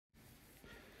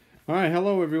Alright,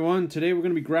 hello everyone. Today we're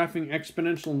going to be graphing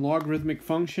exponential and logarithmic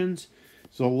functions.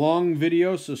 It's a long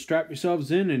video, so strap yourselves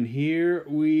in and here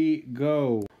we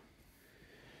go.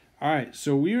 Alright,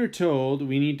 so we were told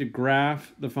we need to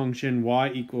graph the function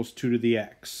y equals 2 to the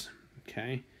x.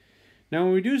 Okay. Now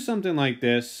when we do something like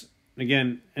this,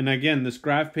 again, this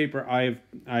graph paper I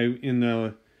in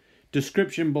the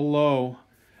description below,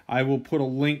 I will put a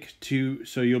link to,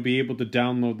 so you'll be able to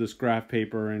download this graph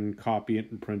paper and copy it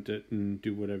and print it and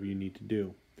do whatever you need to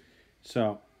do.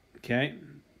 So, okay.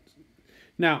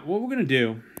 Now, what we're going to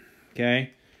do,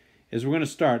 okay, is we're going to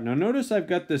start. Now, notice I've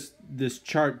got this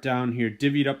chart down here,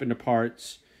 divvied up into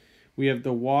parts. We have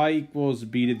the y equals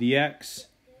b to the x.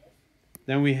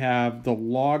 Then we have the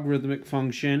logarithmic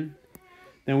function.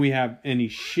 Then we have any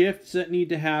shifts that need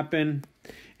to happen.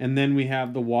 And then we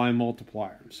have the y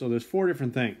multiplier. So there's 4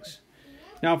 different things.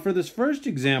 Now for this first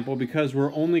example, because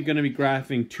we're only going to be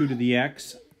graphing 2 to the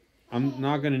x, I'm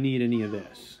not going to need any of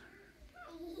this.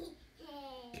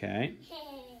 Okay.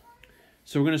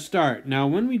 So we're going to start. Now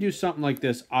when we do something like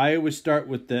this, I always start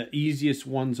with the easiest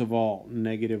ones of all.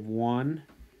 Negative 1,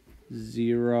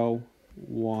 0,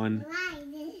 1,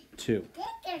 2.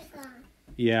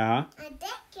 Yeah?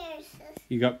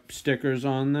 You got stickers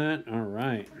on that? All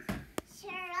right.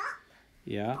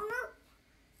 Yeah.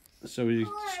 So we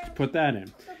put that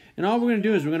in. And all we're going to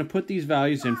do is we're going to put these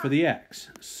values in for the x.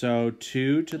 So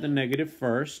 2 to the negative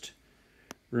first.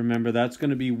 Remember, that's going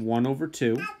to be 1 over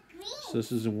 2. So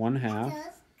this is 1/2.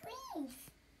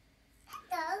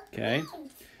 Okay.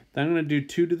 Then I'm going to do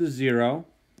 2 to the 0,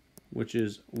 which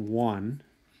is 1.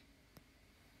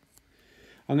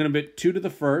 I'm going to put 2 to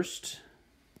the first,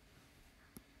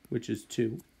 which is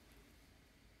 2.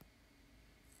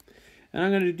 And I'm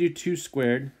going to do 2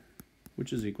 squared,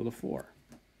 which is equal to 4.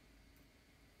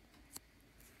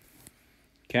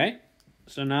 Okay,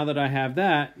 so now that I have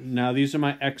that, now these are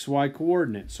my xy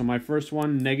coordinates. So my first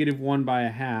one, negative 1 by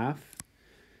 1/2.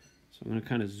 So I'm going to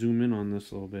kind of zoom in on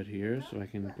this a little bit here so I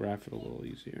can graph it a little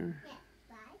easier.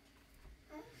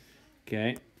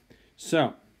 Okay,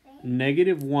 so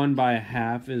negative 1 by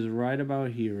 1/2 is right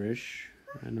about here-ish.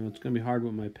 I know it's going to be hard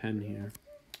with my pen here.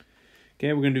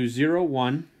 Okay, we're going to do 0,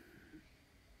 1.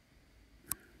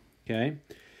 Okay,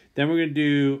 then we're going to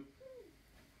do,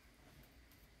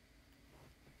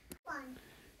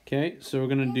 okay, so we're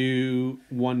going to do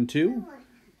 1, 2,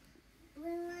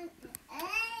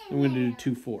 and we're going to do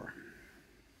 2, 4.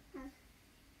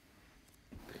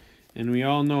 And we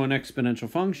all know an exponential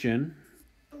function,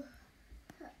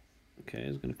 okay,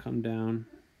 is going to come down.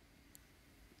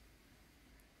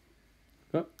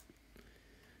 Oh,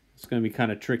 it's going to be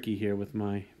kind of tricky here with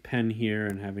my pen here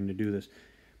and having to do this.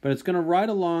 But it's going to ride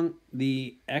along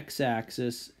the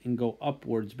x-axis and go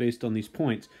upwards based on these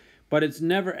points. But it's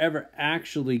never, ever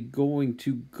actually going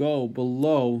to go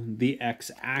below the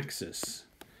x-axis.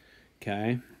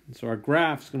 Okay? So our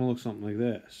graph's going to look something like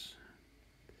this.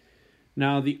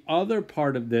 Now, the other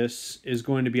part of this is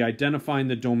going to be identifying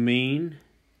the domain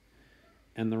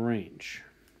and the range.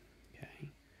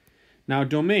 Okay? Now,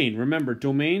 domain. Remember,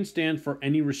 domain stands for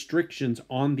any restrictions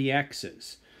on the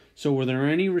x's. So were there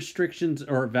any restrictions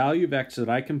or value of x that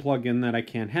I can plug in that I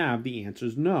can't have? The answer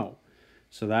is no.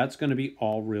 So that's going to be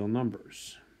all real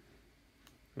numbers.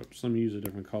 Oops, let me use a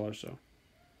different color. So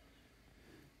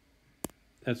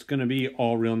that's going to be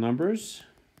all real numbers,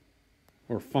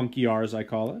 or funky R's I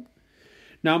call it.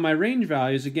 Now my range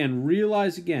values, again,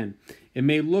 realize again, it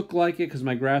may look like it because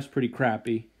my graph's pretty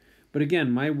crappy. But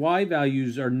again, my y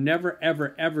values are never,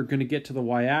 ever, ever going to get to the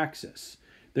y-axis.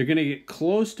 They're going to get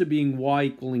close to being y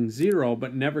equaling 0,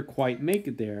 but never quite make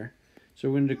it there. So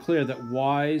we're going to declare that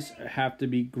y's have to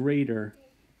be greater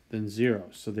than 0.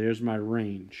 So there's my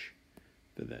range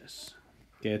for this.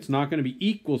 Okay, it's not going to be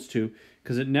equals to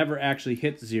because it never actually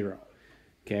hits 0.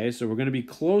 Okay, so we're going to be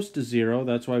close to 0.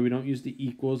 That's why we don't use the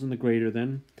equals and the greater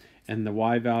than. And the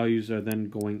y values are then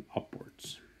going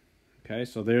upwards. Okay,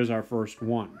 so there's our first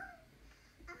one.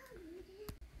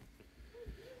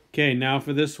 Okay, now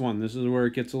for this one. This is where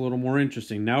it gets a little more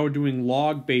interesting. Now we're doing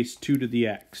log base 2 to the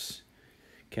x.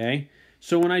 Okay,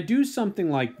 so when I do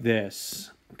something like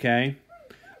this, okay,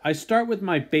 I start with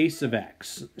my base of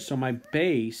x. So my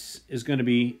base is going to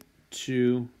be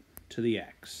 2 to the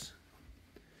x.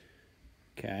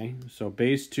 Okay, so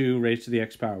base 2 raised to the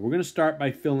x power. We're going to start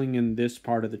by filling in this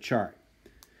part of the chart.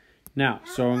 Now,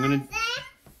 so I'm going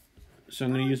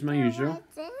to use my usual.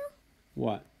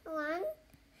 What?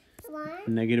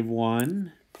 Negative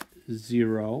 1,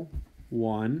 0,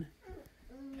 1,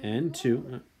 and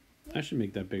 2. I should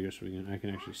make that bigger so I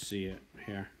can actually see it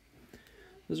here.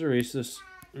 Let's erase this.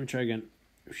 Let me try again.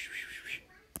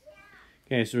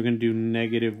 Okay, so we're going to do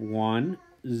negative 1,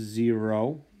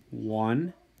 0,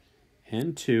 1,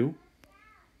 and 2.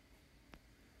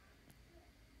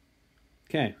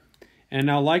 Okay, and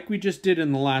now like we just did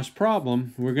in the last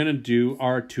problem, we're going to do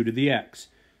our 2 to the x.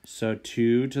 So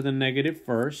 2 to the negative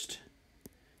first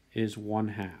is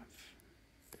 1/2.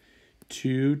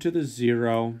 2 to the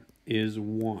 0 is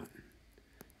 1.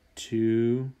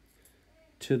 2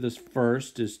 to the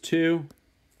first is 2.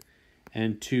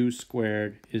 And 2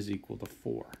 squared is equal to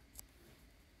 4.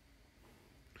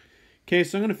 Okay,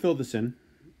 so I'm going to fill this in.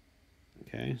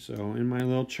 Okay, so in my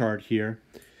little chart here,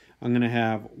 I'm going to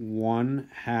have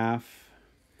 1/2.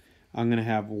 I'm going to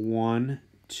have 1,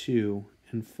 2,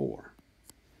 and 4.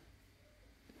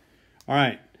 All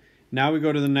right, now we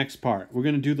go to the next part. We're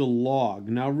going to do the log.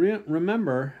 Now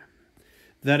remember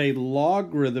that a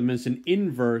logarithm is an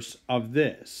inverse of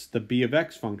this, the b of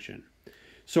x function.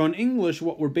 So in English,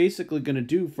 what we're basically going to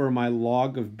do for my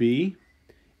log of b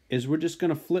is we're just going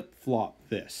to flip-flop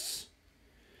this.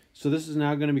 So this is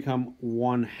now going to become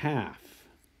 1/2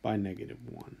 by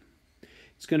 -1.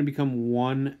 It's going to become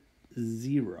 1,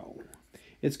 0.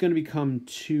 It's going to become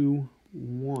 2,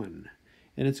 1.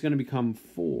 And it's going to become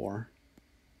 4,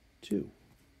 2.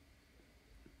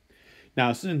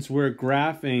 Now, since we're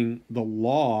graphing the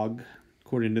log,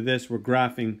 according to this, we're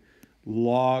graphing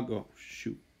log, oh,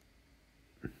 shoot.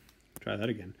 Try that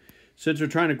again. Since we're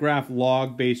trying to graph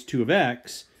log base 2 of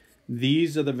x,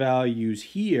 these are the values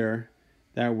here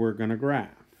that we're going to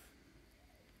graph.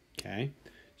 Okay,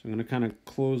 so I'm going to kind of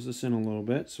close this in a little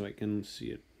bit so I can see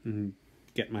it and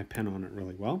get my pen on it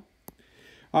really well.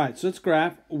 All right, so let's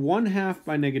graph 1/2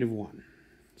 by -1.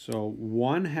 So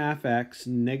 1/2 x,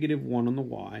 -1 on the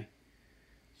y.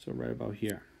 So right about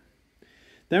here.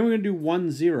 Then we're going to do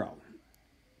 1, 0.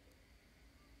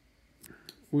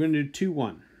 We're going to do 2,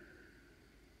 1.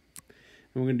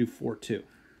 And we're going to do 4, 2.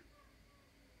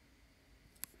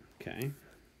 Okay.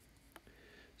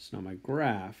 So now my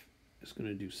graph is going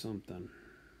to do something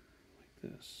like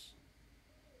this.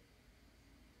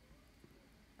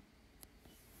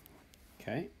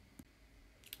 Okay.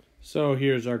 So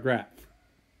here's our graph.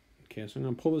 Okay, so I'm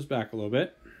going to pull this back a little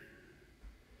bit,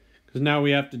 because now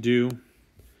we have to do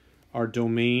our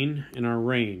domain and our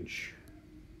range.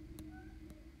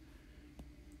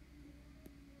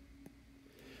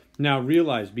 Now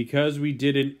realize, because we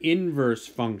did an inverse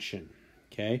function,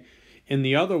 okay, in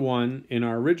the other one, in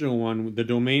our original one, the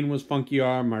domain was funky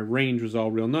R, my range was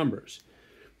all real numbers.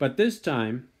 But this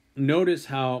time, notice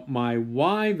how my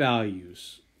y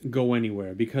values go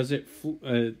anywhere. Because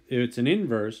it's an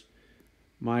inverse,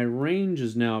 my range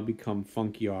has now become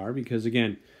funky R, because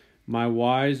again, my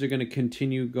y's are going to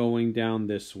continue going down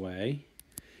this way,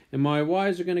 and my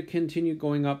y's are going to continue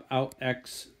going up out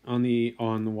x on the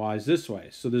y's this way.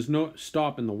 So there's no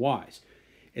stop in the y's.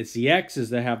 It's the x's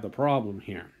that have the problem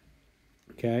here.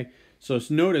 Okay, so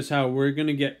notice how we're going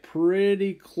to get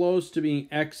pretty close to being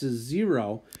x is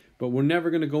 0, but we're never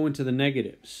going to go into the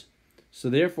negatives. So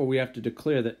therefore we have to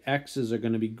declare that x's are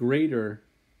going to be greater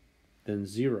than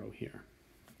 0 here.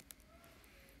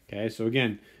 Okay, so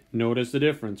again, notice the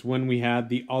difference. When we had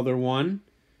the other one,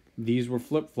 these were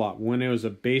flip-flop. When it was a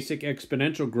basic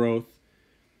exponential growth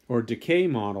or decay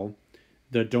model,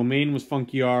 the domain was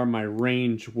funky R, my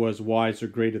range was y's are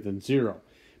greater than 0.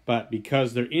 But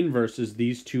because they're inverses,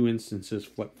 these two instances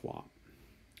flip-flop.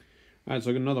 All right,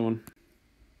 so I got another one.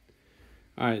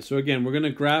 All right, so again, we're going to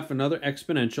graph another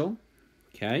exponential.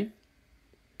 Okay.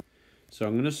 So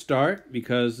I'm going to start,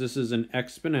 because this is an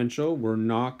exponential, we're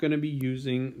not going to be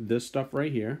using this stuff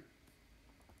right here.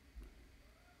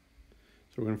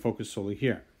 So we're going to focus solely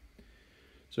here.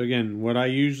 So again, what I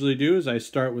usually do is I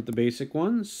start with the basic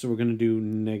ones. So we're going to do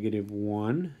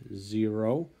 -1,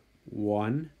 0,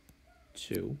 1,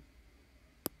 2.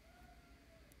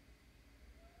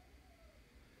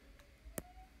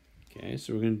 Okay,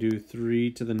 so we're going to do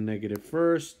 3 to the negative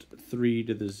first, 3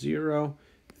 to the 0,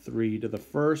 3 to the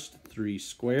first, 3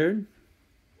 squared.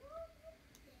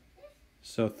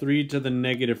 So 3 to the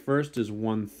negative first is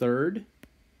 1/3.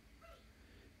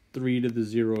 3 to the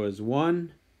 0 is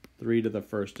 1. 3 to the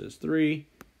first is 3.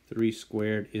 3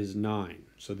 squared is 9.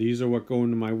 So these are what go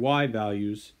into my y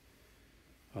values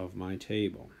of my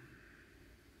table.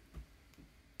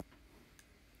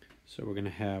 So we're going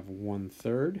to have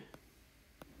 1/3,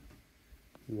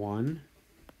 1,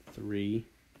 3,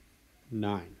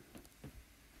 9.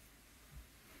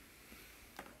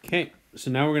 Okay,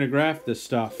 so now we're going to graph this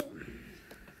stuff.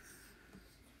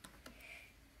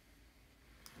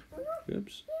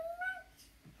 Oops.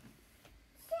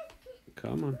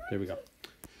 Come on, there we go.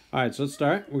 All right, so let's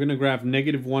start. We're going to graph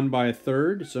 -1 by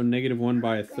 1/3, so -1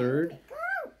 by 1/3.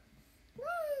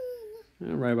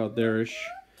 Right about there-ish.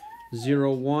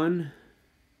 0, 1.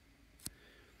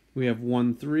 We have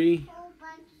 1, 3.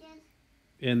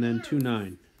 And then 2,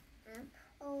 9.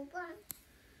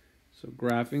 So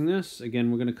graphing this, again,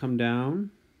 we're going to come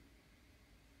down.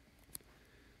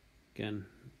 Again,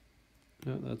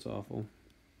 oh, that's awful.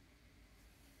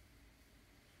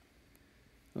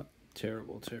 Oh,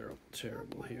 terrible, terrible,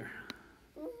 terrible here.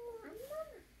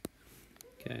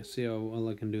 Okay, see how well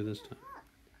I can do this time.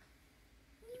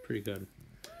 It's pretty good.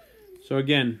 So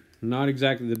again, not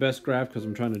exactly the best graph because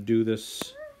I'm trying to do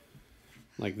this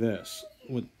like this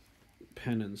with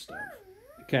pen and stuff.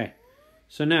 Okay,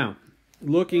 so now,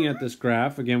 looking at this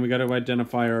graph, again, we got to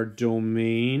identify our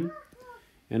domain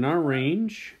and our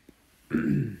range.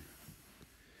 So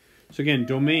again,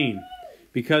 domain,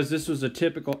 because this was a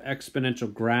typical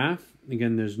exponential graph,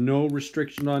 again, there's no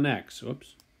restriction on x.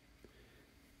 Oops.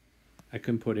 I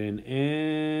can put in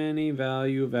any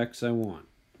value of x I want.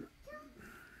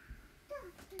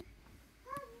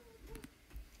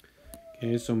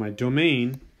 Okay, so my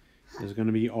domain is going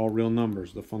to be all real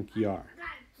numbers, the funky R.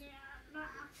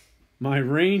 My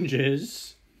range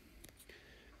is,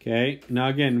 okay, now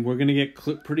again, we're going to get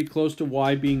pretty close to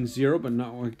y being 0, but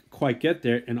not quite get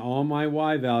there, and all my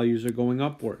y values are going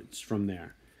upwards from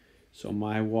there. So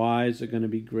my y's are going to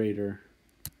be greater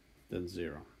than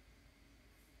 0.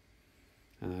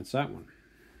 And that's that one.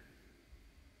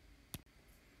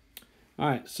 All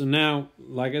right, so now,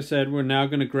 like I said, we're now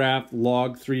going to graph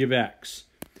log 3 of x.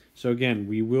 So again,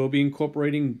 we will be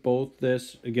incorporating both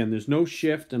this. Again, there's no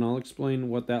shift, and I'll explain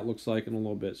what that looks like in a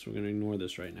little bit. So we're going to ignore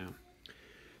this right now.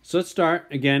 So let's start.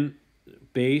 Again,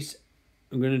 base.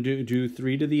 I'm going to do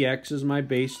 3 to the x as my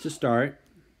base to start.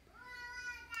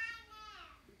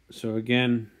 So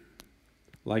again,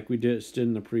 like we did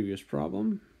in the previous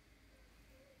problem.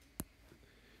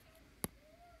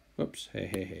 Oops.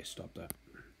 Hey, stop that.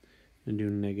 And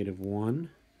do -1,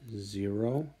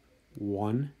 0,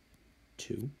 1,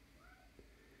 2.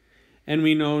 And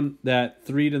we know that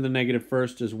 3 to the negative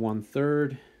first is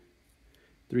 1/3.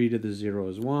 3 to the 0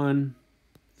 is 1.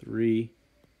 3,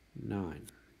 9.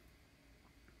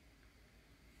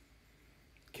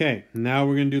 Okay, now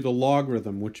we're going to do the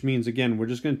logarithm, which means, again, we're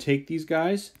just going to take these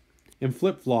guys and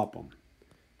flip-flop them.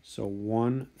 So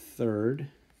 1/3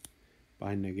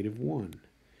 by -1.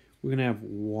 We're going to have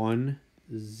 1,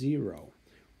 0.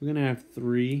 We're going to have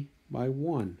 3 by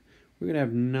 1. We're going to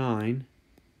have 9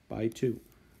 by 2.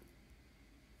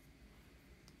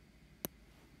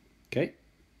 Okay,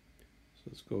 so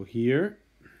let's go here.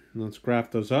 And let's graph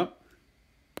those up.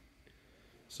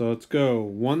 So let's go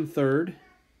 1/3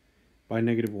 by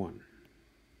 -1.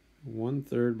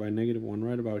 1/3 by -1,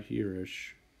 right about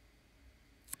here-ish.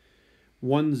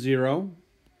 1, 0.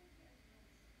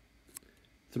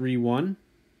 3, 1.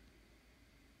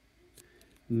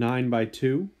 9 by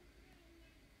 2.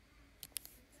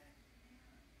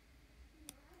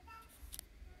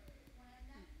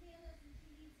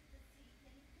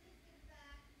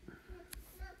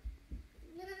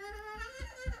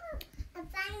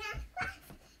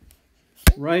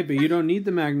 Right, but you don't need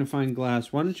the magnifying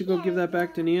glass. Why don't you go give that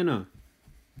back to Nana?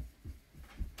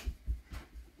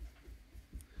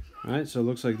 All right, so it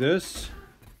looks like this.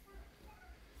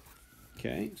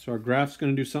 Okay, so our graph's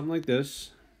going to do something like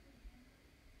this.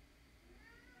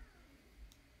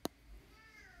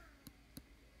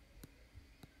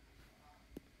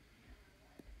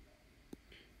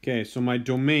 Okay, so my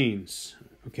domains.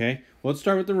 Okay, well, let's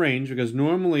start with the range, because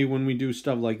normally when we do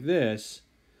stuff like this,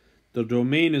 the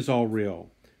domain is all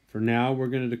real. For now, we're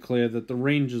going to declare that the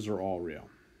ranges are all real.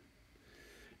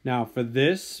 Now, for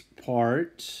this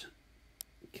part,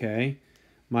 okay,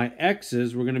 my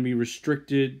x's, we're going to be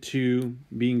restricted to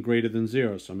being greater than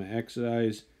 0. So my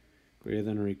xi's greater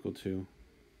than or equal to,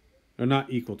 or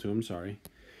not equal to, I'm sorry,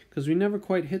 because we never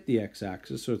quite hit the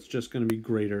x-axis, so it's just going to be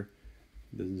greater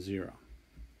than 0.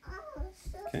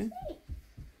 Okay.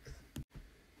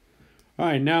 All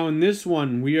right, now in this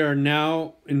one, we are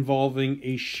now involving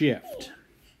a shift.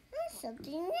 That's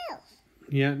something else.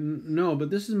 Yeah, no, but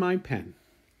this is my pen.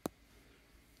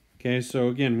 Okay, so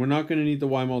again, we're not going to need the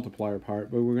y multiplier part,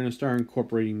 but we're going to start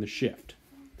incorporating the shift.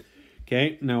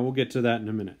 Okay, now we'll get to that in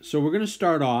a minute. So we're going to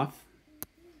start off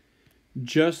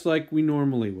just like we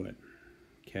normally would.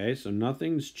 Okay, so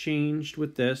nothing's changed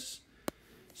with this.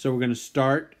 So we're going to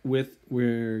start with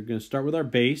our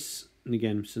base. And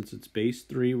again, since it's base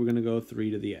 3, we're going to go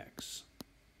 3 to the x.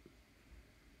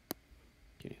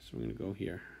 Okay, so we're going to go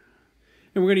here.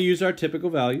 And we're going to use our typical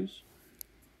values.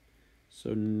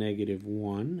 So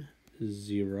 -1,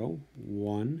 0,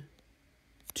 1,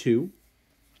 2.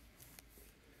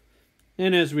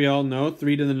 And as we all know,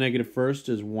 3 to the negative first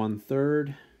is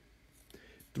 1/3.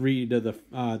 3 to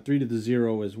the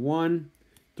 0 is 1.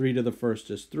 3 to the first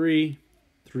is 3.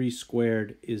 3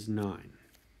 squared is 9.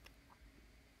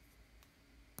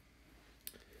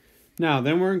 Now,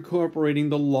 then we're incorporating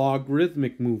the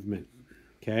logarithmic movement.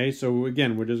 Okay, so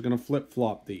again, we're just going to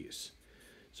flip-flop these.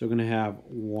 So we're going to have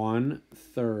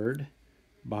 1/3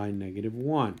 by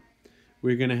 -1.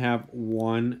 We're going to have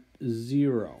 1,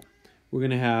 0. We're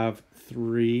going to have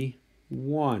 3,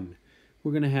 1.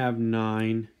 We're going to have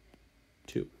 9,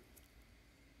 2.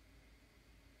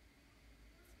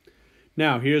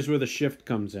 Now, here's where the shift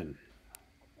comes in.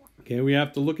 Okay, we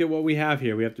have to look at what we have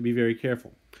here. We have to be very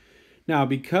careful. Now,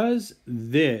 because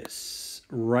this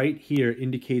right here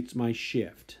indicates my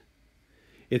shift,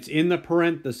 it's in the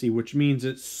parenthesis, which means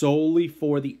it's solely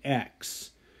for the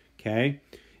x. Okay?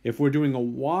 If we're doing a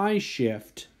y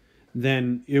shift,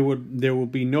 then there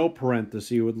would be no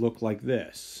parenthesis. It would look like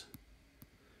this.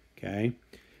 Okay?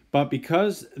 But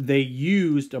because they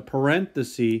used a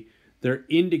parenthesis, they're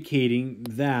indicating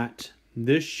that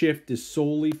this shift is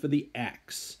solely for the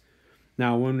x.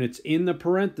 Now, when it's in the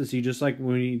parenthesis, just like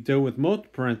when you deal with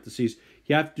most parentheses,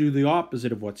 you have to do the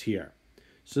opposite of what's here.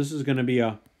 So this is going to be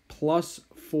a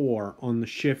 +4 on the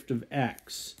shift of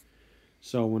x.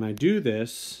 So when I do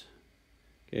this,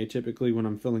 okay, typically when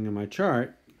I'm filling in my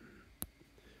chart,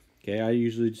 okay, I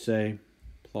usually say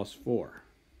 +4.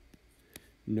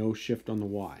 No shift on the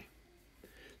y.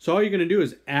 So all you're going to do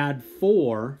is add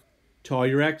 4 to all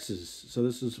your x's. So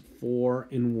this is 4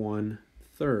 and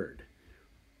 1/3.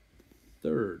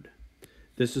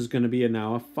 This is going to be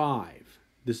now a 5.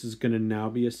 This is going to now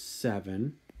be a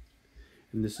 7.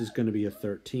 And this is going to be a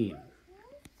 13.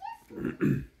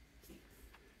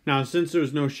 Now, since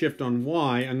there's no shift on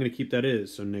y, I'm going to keep that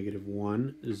as. So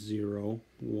 -1, 0,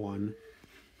 1,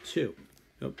 2.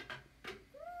 Oh,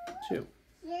 2.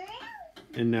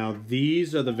 And now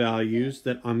these are the values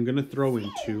that I'm going to throw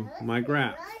into my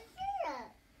graph.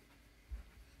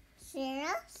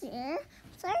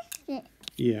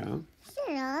 Yeah.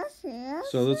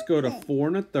 So let's go to 4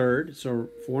 1/3. So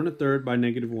 4 1/3 by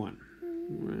 -1.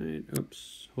 Right.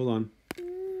 Oops. Hold on.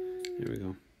 There we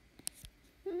go.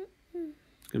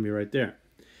 It's going to be right there.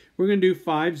 We're going to do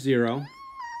 5 0.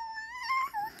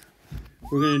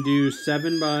 We're going to do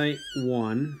 7 by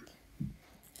 1.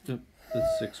 Oh,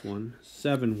 that's 6 1.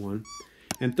 7 1.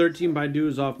 And 13 by 2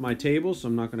 is off my table, so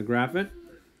I'm not going to graph it.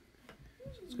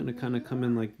 So it's going to kind of come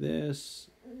in like this.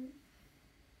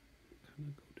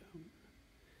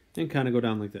 And kind of go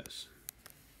down like this.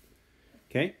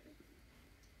 Okay.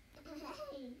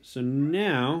 So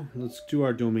now, let's do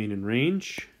our domain and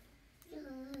range.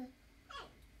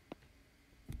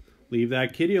 Leave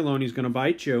that kitty alone, he's going to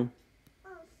bite you.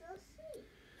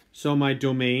 So my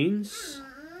domains,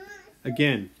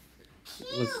 again,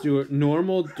 let's do a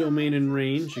normal domain and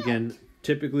range. Again,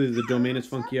 typically the domain is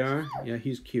funky R. Yeah,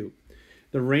 he's cute.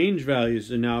 The range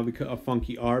values are now a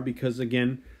funky R because,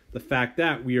 again, the fact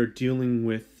that we are dealing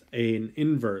with an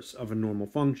inverse of a normal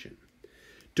function.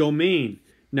 Domain.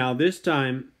 Now this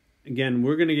time, again,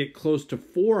 we're going to get close to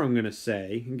 4, I'm going to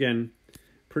say. Again,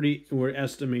 we're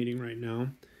estimating right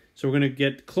now. So we're going to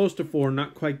get close to 4,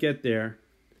 not quite get there.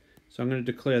 So I'm going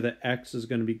to declare that x is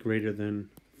going to be greater than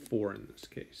 4 in this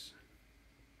case.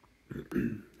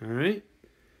 All right?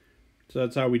 So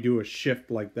that's how we do a shift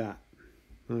like that.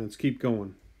 Let's keep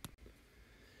going.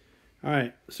 All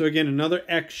right, so again, another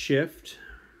x shift.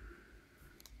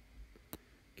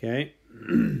 Okay,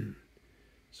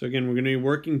 so again, we're going to be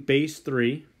working base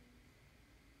 3.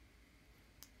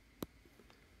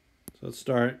 So let's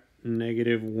start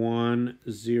 -1,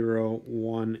 0,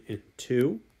 1, and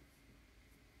 2.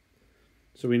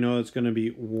 So we know it's going to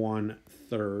be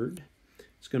 1/3.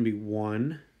 It's going to be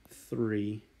 1,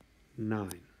 3,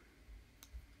 9.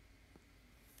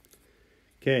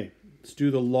 Okay, let's do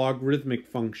the logarithmic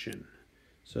function.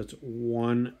 So it's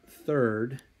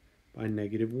 1/3 by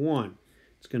 -1.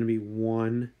 It's going to be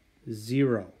 1,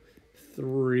 0,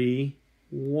 3,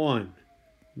 1,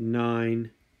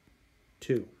 9,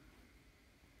 2.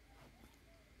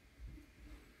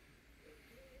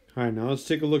 All right, now let's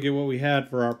take a look at what we had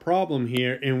for our problem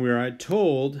here. And we are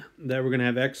told that we're going to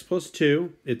have x plus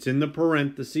 2. It's in the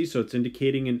parentheses, so it's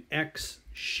indicating an x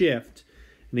shift.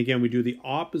 And again, we do the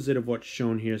opposite of what's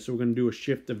shown here. So we're going to do a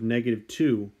shift of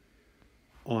 -2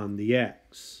 on the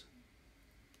x.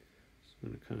 I'm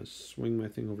going to kind of swing my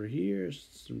thing over here.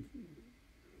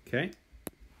 Okay.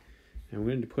 And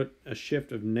we're going to put a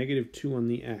shift of -2 on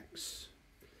the x.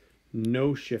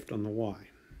 No shift on the y.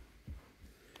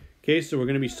 Okay, so we're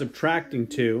going to be subtracting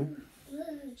 2.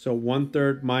 So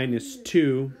 1/3 minus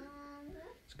 2.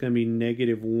 It's going to be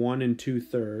 -1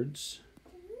 2/3.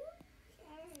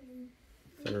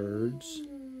 Thirds.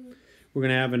 We're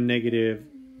going to have a negative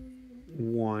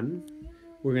 1.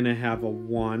 We're going to have a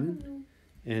 1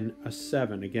 and a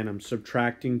 7. Again, I'm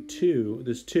subtracting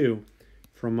this 2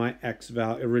 from my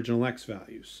original x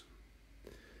values.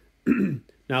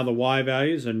 Now the y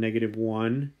values are negative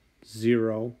 1,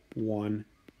 0, 1,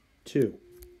 2.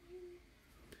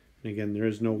 And again, there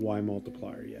is no y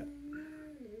multiplier yet.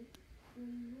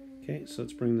 Okay, so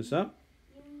let's bring this up.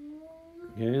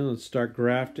 Okay, let's start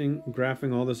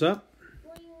graphing all this up.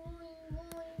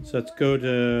 So let's go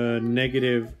to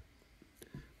negative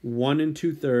 1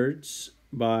 2/3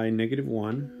 by negative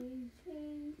 1.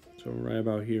 So right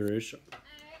about here-ish.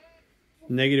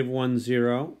 Negative 1,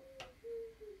 0.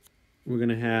 We're going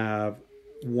to have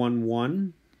 1, 1.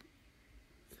 And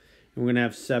we're going to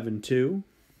have 7, 2.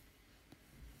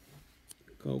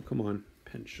 Oh, come on.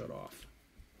 Pen shut off.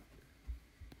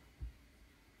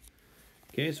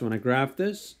 Okay, so when I graph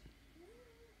this,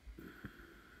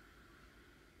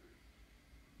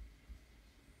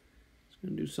 it's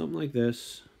going to do something like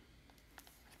this.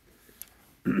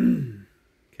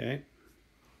 Okay.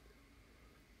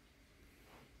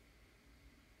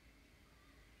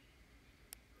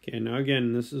 Okay, now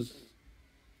again, this is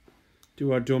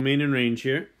do our domain and range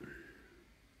here.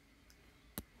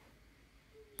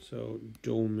 So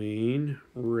domain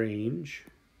range.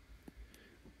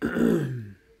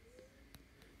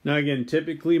 Now again,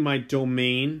 typically my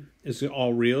domain is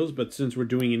all reals, but since we're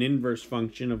doing an inverse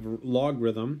function of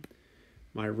logarithm,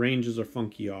 my ranges are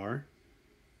funky R.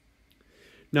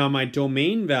 Now my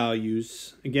domain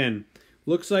values, again,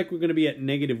 looks like we're going to be at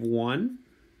negative 1.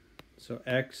 So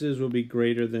x's will be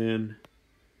greater than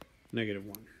negative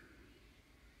 1.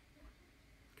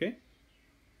 Okay?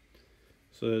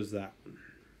 So there's that one.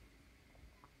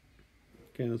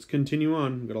 Okay, let's continue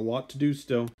on. We've got a lot to do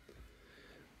still.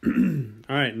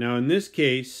 All right, now in this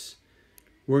case,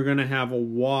 we're going to have a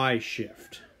y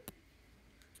shift.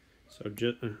 So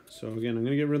again, I'm going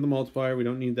to get rid of the multiplier. We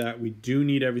don't need that. We do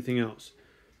need everything else.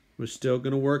 We're still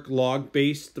going to work log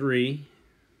base 3.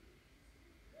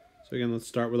 So again, let's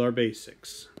start with our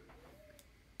basics.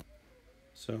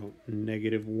 So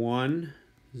negative 1,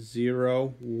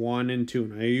 0, 1, and 2.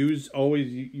 And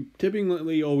you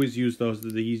typically always use those.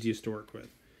 They're the easiest to work with.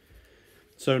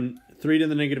 So 3 to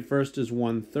the negative first is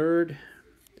 1/3.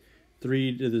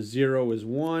 3 to the 0 is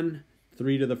 1.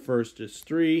 3 to the first is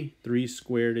 3. 3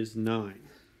 squared is 9.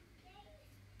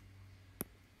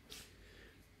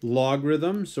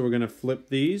 Logarithm, so we're going to flip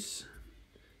these.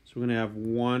 So we're going to have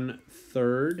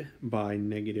 1/3 by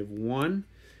negative 1.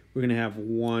 We're going to have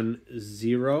 1,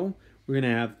 0. We're going to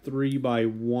have 3 by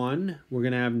 1. We're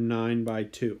going to have 9 by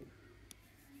 2.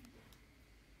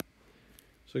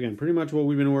 So again, pretty much what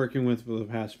we've been working with for the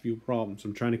past few problems.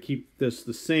 I'm trying to keep this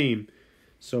the same,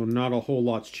 so not a whole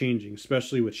lot's changing,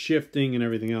 especially with shifting and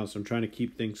everything else. I'm trying to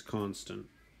keep things constant.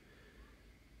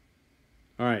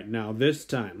 All right, now this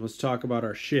time, let's talk about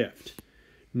our shift.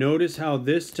 Notice how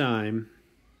this time,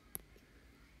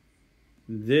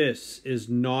 this is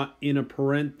not in a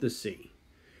parenthesis,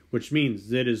 which means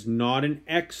that is not an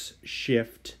X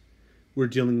shift. We're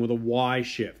dealing with a Y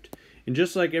shift. And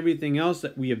just like everything else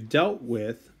that we have dealt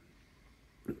with,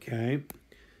 okay,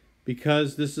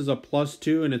 because this is a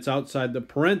 +2 and it's outside the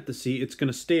parenthesis, it's going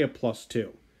to stay a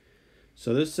 +2.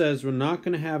 So this says we're not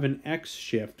going to have an X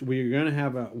shift. We're going to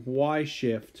have a Y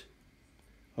shift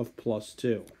of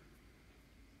 +2.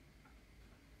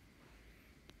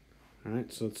 All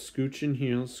right, so let's scooch in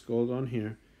here. Let's scroll down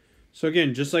here. So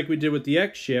again, just like we did with the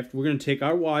X shift, we're going to take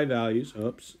our Y values.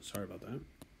 Oops, sorry about that.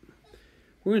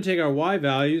 We're going to take our Y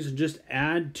values and just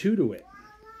add 2 to it.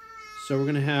 So we're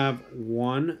going to have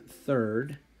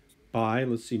 1/3 by,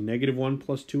 let's see, negative 1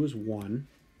 plus 2 is 1.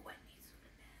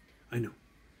 I know.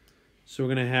 So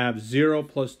we're going to have 0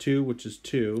 plus 2, which is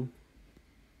 2.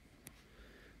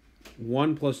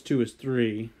 1 plus 2 is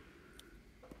 3.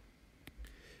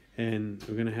 And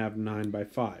we're going to have 9 by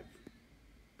 5.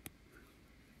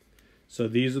 So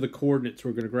these are the coordinates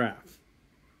we're going to graph.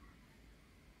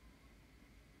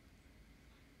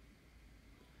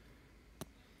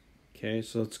 Okay,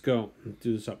 so let's go. Let's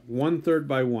do this up. 1/3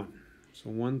 by 1. So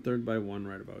 1/3 by 1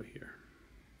 right about here.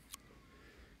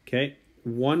 Okay,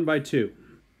 1 by 2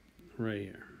 right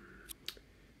here.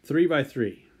 3 by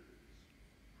 3.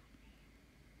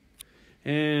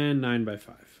 And 9 by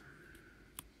 5.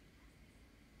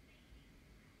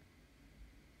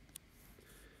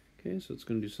 Okay, so it's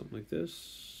going to do something like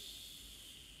this.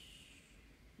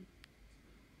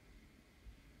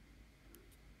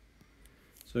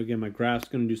 So again, my graph's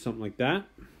going to do something like that.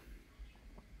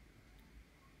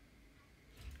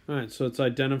 All right, so let's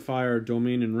identify our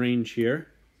domain and range here.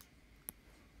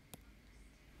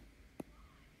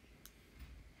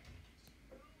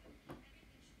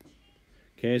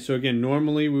 Okay, so again,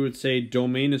 normally we would say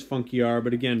domain is funky R,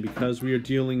 but again, because we are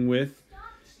dealing with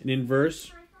an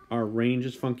inverse, our range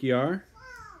is funky R.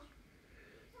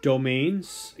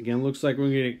 Domains, again, looks like we're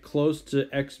going to get close to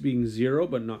x being 0,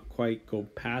 but not quite go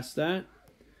past that.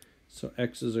 So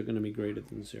x's are going to be greater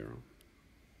than 0.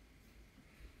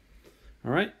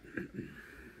 All right, and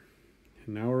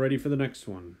now we're ready for the next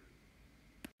one.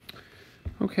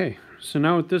 Okay, so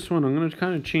now with this one, I'm going to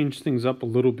kind of change things up a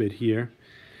little bit here.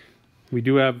 We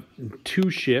do have two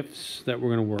shifts that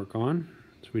we're going to work on.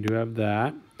 So we do have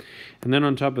that. And then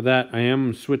on top of that, I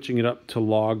am switching it up to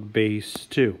log base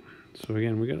 2. So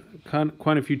again, we got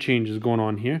quite a few changes going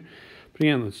on here. But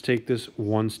again, let's take this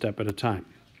one step at a time.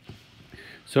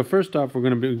 So first off, we're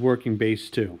going to be working base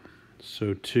 2.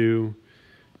 So 2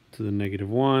 to the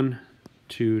 -1,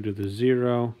 2 to the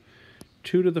 0,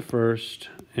 2 to the first,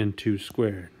 and 2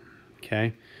 squared.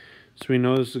 Okay? So we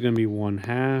know this is going to be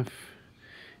 1/2.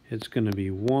 It's going to be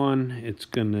 1, it's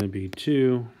going to be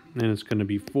 2, and it's going to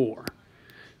be 4.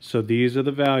 So these are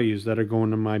the values that are going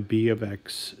to my b of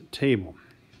x table.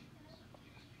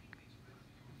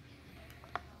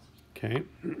 Okay.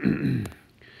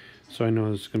 So I know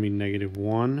this is going to be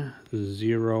 -1,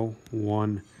 0,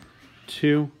 1,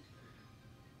 2,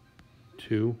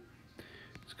 2.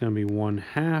 It's going to be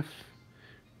 1/2,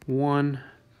 1,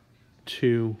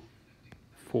 2,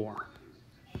 4.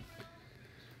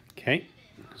 Okay.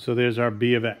 So there's our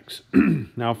b of x.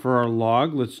 Now for our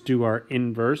log, let's do our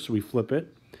inverse. We flip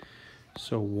it.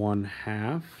 So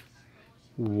 1/2,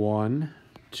 1,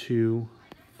 2,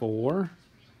 4. We're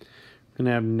going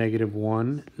to have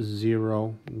 -1,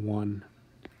 0, 1,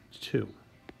 2.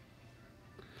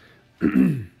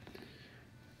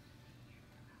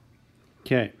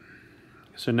 Okay.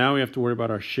 So now we have to worry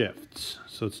about our shifts.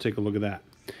 So let's take a look at that.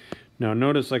 Now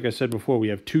notice, like I said before, we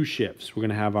have two shifts. We're going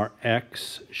to have our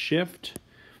x shift,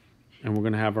 and we're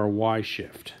going to have our y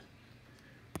shift.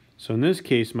 So in this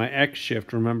case, my x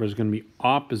shift, remember, is going to be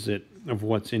opposite of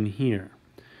what's in here.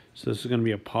 So this is going to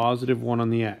be a +1 on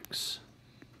the x.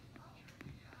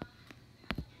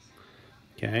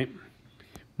 Okay.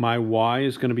 My y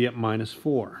is going to be at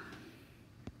 -4.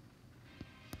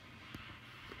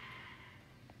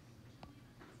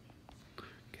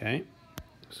 Okay.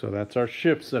 So that's our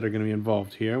shifts that are going to be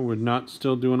involved here. We're not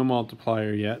still doing a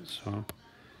multiplier yet, so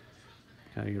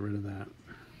gotta get rid of that.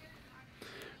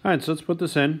 All right, so let's put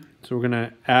this in. So we're going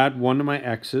to add 1 to my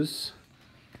x's.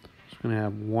 So we're going to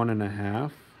have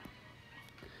 1/2,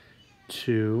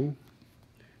 2,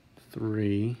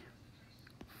 3,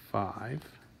 5.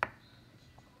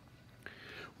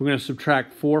 We're going to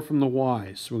subtract 4 from the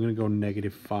y's. So we're going to go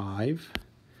 -5,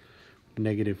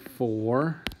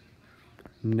 -4,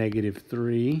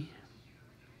 -3,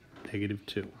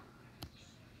 -2.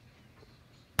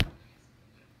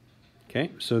 Okay,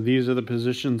 so these are the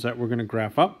positions that we're going to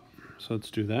graph up. So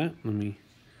let's do that. Let me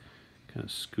kind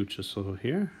of scooch this a little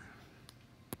here.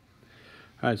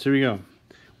 All right, so here we go.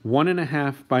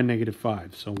 1/2 by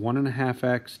 -5. So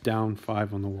 1/2x down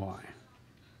 5 on the y.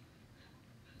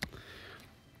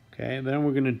 Okay, then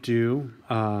we're going to do,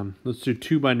 let's do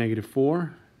 2 by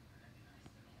 -4.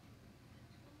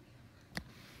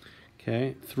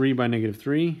 Okay, 3 by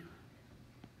 -3.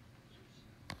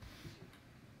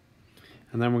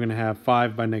 And then we're going to have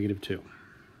 5 by -2.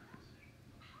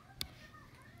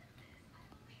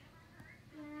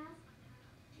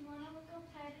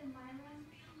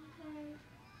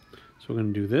 So we're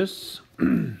going to do this.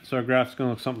 So our graph's going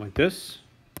to look something like this.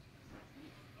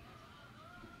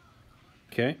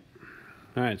 Okay.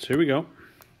 All right, so here we go.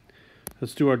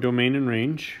 Let's do our domain and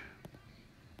range.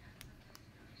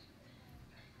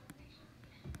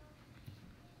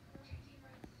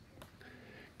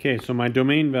 Okay, so my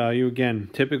domain value, again,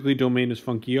 typically domain is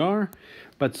funky R,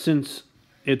 but since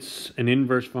it's an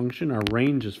inverse function, our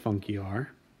range is funky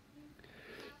R.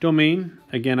 Domain,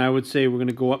 again, I would say we're going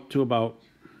to go up to about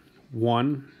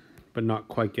 1, but not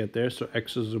quite get there, so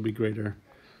x's will be greater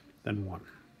than 1.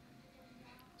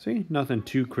 See, nothing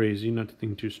too crazy,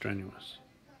 nothing too strenuous.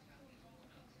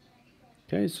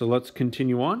 Okay, so let's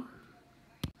continue on.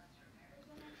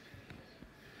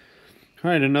 All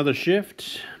right, another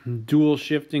shift, dual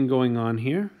shifting going on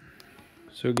here.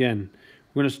 So again,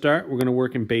 we're going to start, we're going to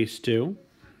work in base 2.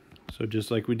 So just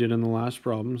like we did in the last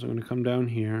problems, I'm going to come down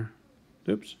here.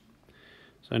 Oops.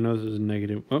 So I know this is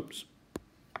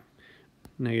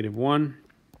 -1,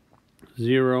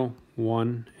 0,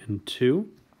 1, and 2.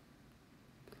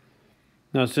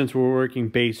 Now since we're working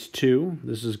base 2,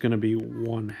 this is going to be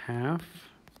 1/2,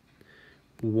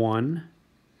 1,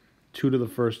 2 to the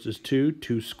first is 2,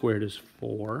 2 squared is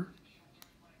 4.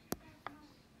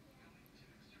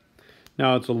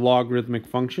 Now it's a logarithmic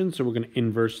function, so we're going to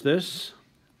inverse this.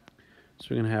 So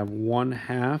we're going to have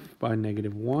 1/2 by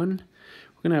 -1.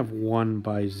 We're going to have 1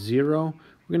 by 0.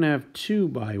 We're going to have 2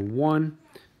 by 1.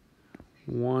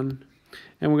 1.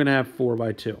 And we're going to have 4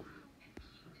 by 2.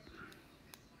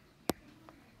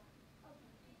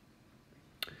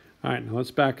 All right, now let's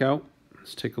back out.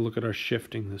 Let's take a look at our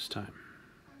shifting this time.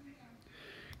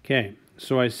 Okay,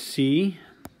 so I see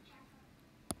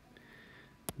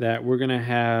that we're going to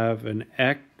have an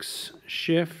X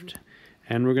shift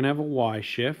and we're going to have a Y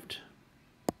shift.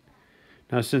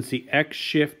 Now, since the X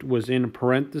shift was in a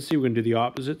parenthesis, we're going to do the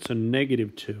opposite, so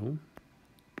 -2.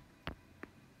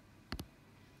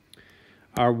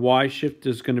 Our Y shift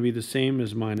is going to be the same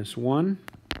as -1.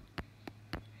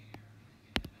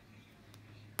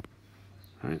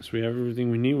 All right, so we have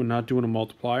everything we need. We're not doing a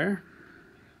multiplier.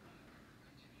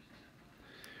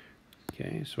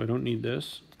 Okay, so I don't need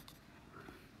this.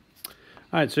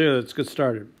 All right, so let's get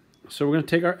started. So we're going to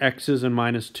take our x's and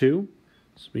 -2.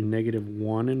 This will be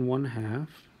 -1 and 1/2.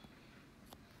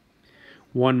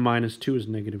 1 minus 2 is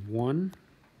 -1.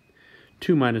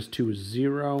 2 minus 2 is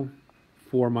 0.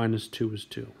 4 minus 2 is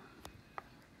 2.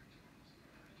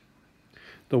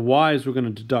 The y's we're going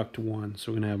to deduct 1.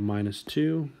 So we're going to have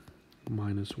 -2,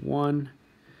 -1,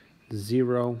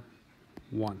 0,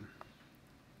 1.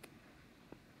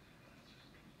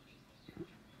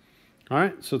 All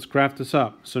right, so let's graph this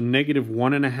up. So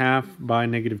 -1.5 by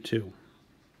 -2.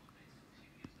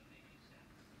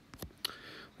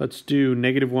 Let's do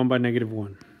 -1 by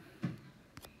 -1.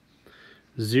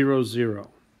 0, 0,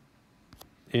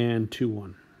 and 2,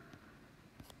 1.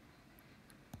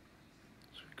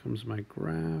 So here comes my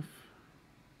graph.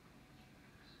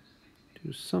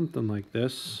 Do something like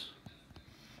this.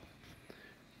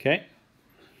 Okay.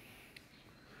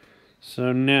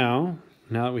 So now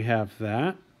that we have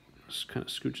that, just kind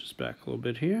of scooch this back a little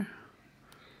bit here.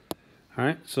 All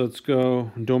right, so let's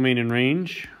go domain and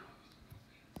range.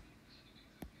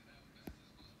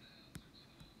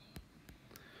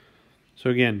 So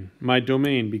again, my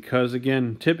domain, because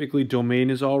again, typically domain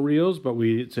is all reals, but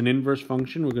it's an inverse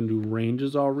function. We're going to do range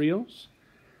is all reals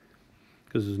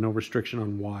because there's no restriction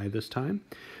on y this time.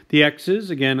 The x's,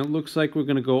 again, it looks like we're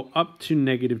going to go up to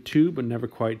 -2, but never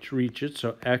quite reach it.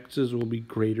 So x's will be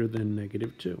greater than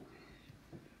 -2.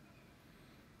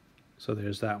 So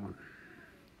there's that one.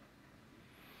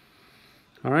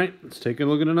 All right, let's take a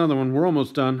look at another one. We're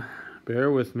almost done.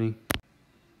 Bear with me.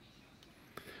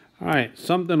 All right,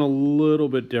 something a little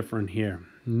bit different here.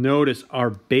 Notice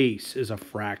our base is a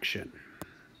fraction.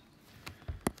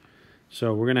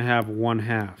 So we're going to have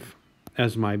 1/2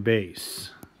 as my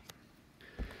base.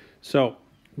 So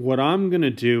what I'm going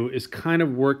to do is kind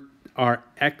of work our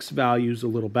x values a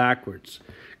little backwards,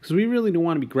 because we really don't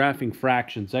want to be graphing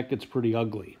fractions. That gets pretty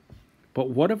ugly. But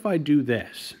what if I do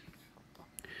this?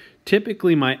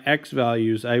 Typically my x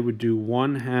values, I would do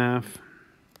 1/2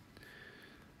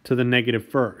 to the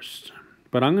 -1st.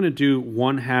 But I'm going to do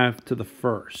 1/2 to the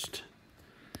 1st.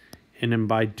 And then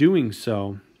by doing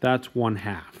so, that's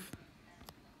 1/2.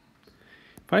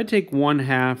 If I take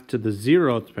 1/2 to the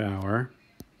 0th power,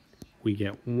 we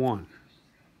get 1.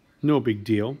 No big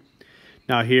deal.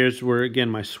 Now here's where, again,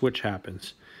 my switch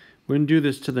happens. We're going to do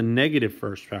this to the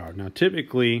 -1st power. Now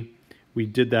typically, we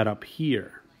did that up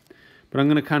here. But I'm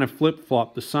going to kind of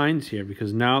flip-flop the signs here,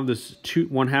 because now this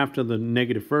 1/2 to the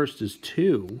 -1st is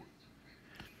 2.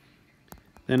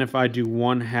 Then if I do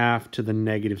 1/2 to the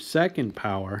 -2nd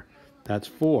power, that's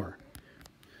 4.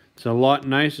 It's a lot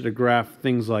nicer to graph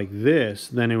things like this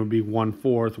than it would be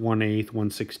 1/4, 1/8,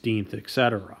 1/16,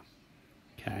 etc.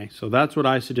 Okay, so that's what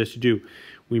I suggest you do.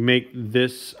 We make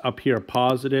this up here a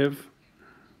positive.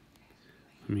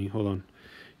 Hold on.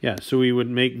 Yeah, so we would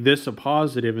make this a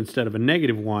positive instead of a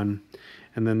 -1,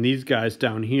 and then these guys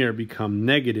down here become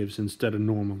negatives instead of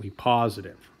normally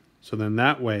positive. So then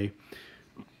that way,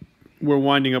 we're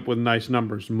winding up with nice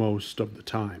numbers most of the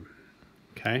time.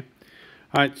 Okay?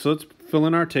 All right, so let's fill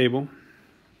in our table.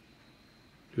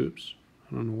 Oops,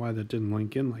 I don't know why that didn't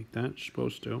link in like that. It's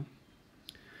supposed to.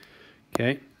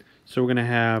 Okay, so we're going to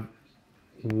have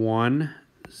 1,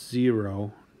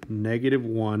 0,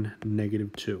 -1,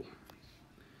 -2.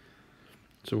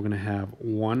 So we're going to have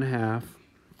 1/2.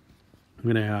 I'm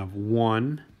going to have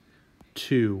 1,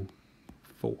 2,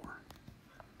 4.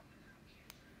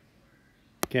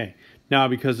 Okay, now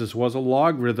because this was a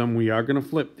logarithm, we are going to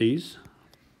flip these.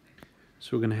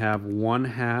 So we're going to have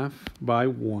 1/2 by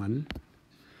 1.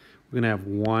 We're going to have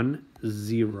 1,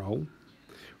 0.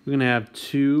 We're going to have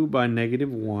 2 by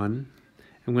 -1.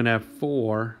 And we're going to have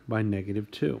 4 by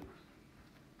 -2.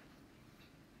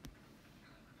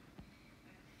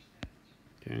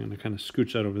 Okay, I'm going to kind of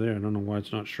scooch that over there. I don't know why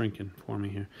it's not shrinking for me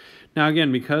here. Now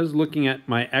again, because looking at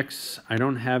my X, I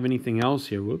don't have anything else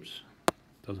here. Whoops.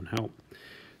 Doesn't help.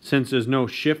 Since there's no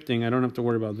shifting, I don't have to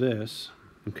worry about this.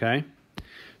 Okay?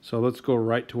 So let's go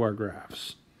right to our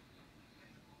graphs.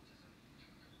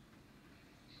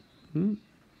 Come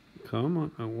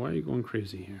on. Oh, why are you going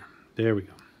crazy here? There we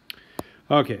go.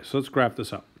 Okay, so let's graph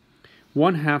this up.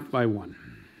 1/2 by 1.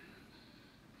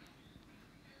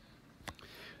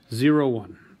 0,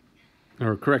 1.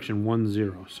 Or correction, 1,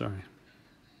 0. Sorry.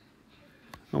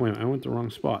 Oh, wait, I went the wrong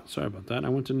spot. Sorry about that. I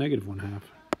went to negative 1/2.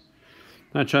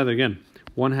 Now try that again.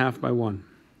 1/2 by 1.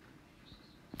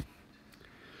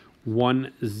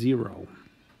 1, 0.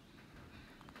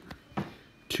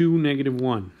 2, negative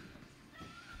 1.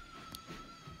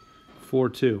 4,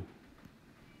 2.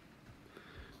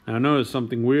 Now notice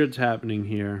something weird's happening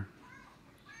here.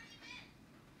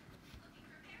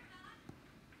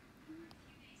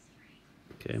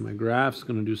 Okay, my graph's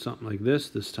going to do something like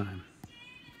this time.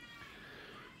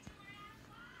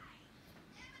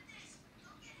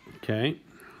 Okay,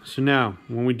 so now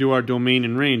when we do our domain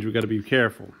and range, we've got to be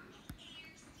careful.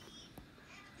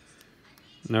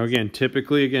 Now again,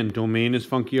 typically, domain is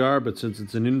funky R, but since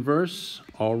it's an inverse,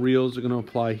 all reals are going to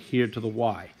apply here to the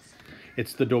Y.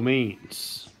 It's the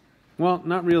domains. Well,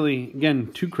 not really,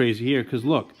 again, too crazy here, because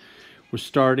look, we're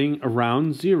starting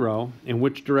around 0, and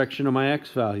which direction are my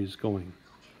X values going?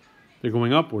 They're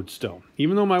going upwards still.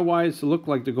 Even though my Y's look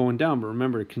like they're going down, but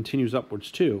remember, it continues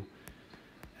upwards too.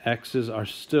 X's are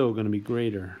still going to be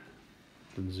greater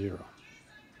than 0.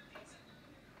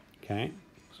 Okay,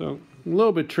 so a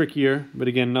little bit trickier, but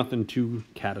again, nothing too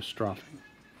catastrophic.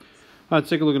 Let's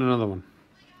take a look at another one.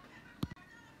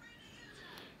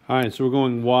 All right, so we're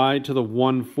going Y to the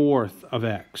 1/4 of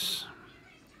X.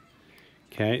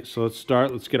 Okay, so let's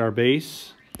start. Let's get our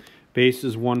base. Base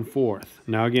is 1/4.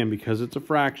 Now again, because it's a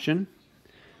fraction,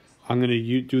 I'm going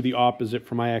to do the opposite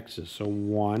for my X's. So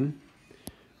 1.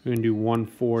 We're going to do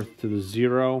 1/4 to the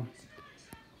 0,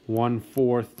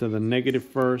 1/4 to the negative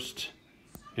first,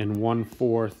 and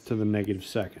 1/4 to the negative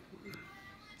second.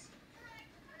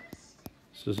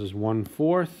 So this is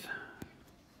 1/4,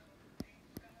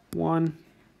 1,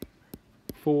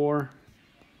 4,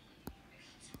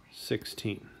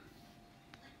 16.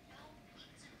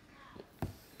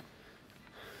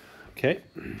 Okay,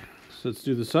 so let's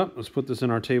do this up. Let's put this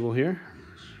in our table here.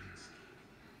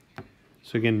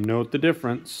 So again, note the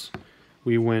difference.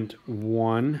 We went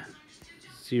 1,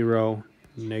 0,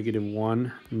 negative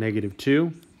 1, negative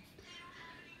 2.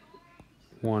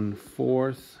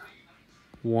 1/4,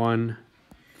 1,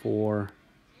 4,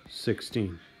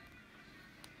 16.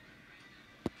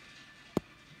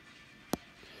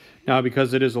 Now,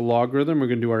 because it is a logarithm, we're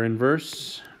going to do our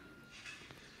inverse.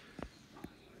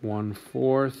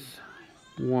 1/4,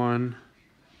 1,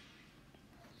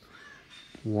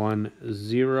 1,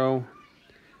 0,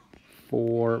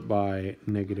 4 by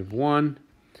negative 1,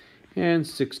 and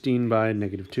 16 by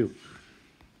negative 2.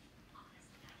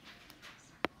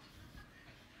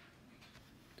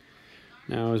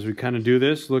 Now, as we kind of do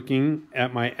this, looking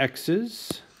at my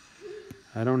X's,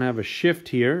 I don't have a shift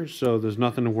here, so there's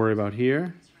nothing to worry about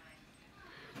here.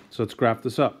 So let's graph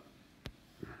this up.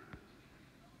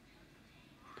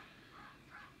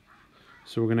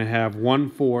 So we're going to have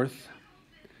 1/4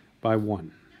 by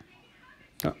 1.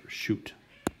 Oh, shoot.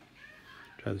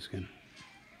 Try this again.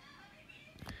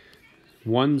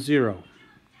 1, 0.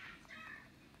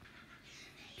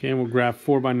 Okay, and we'll graph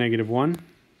 4 by negative 1.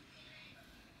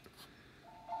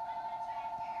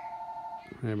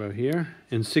 Right about here.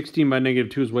 And 16 by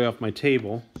negative 2 is way off my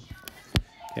table.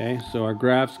 Okay, so our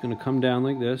graph's going to come down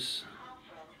like this.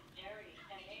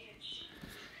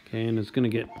 Okay, and it's going to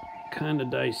get kind of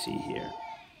dicey here.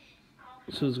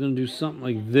 So it's going to do something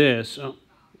like this. Oh,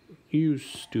 you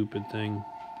stupid thing.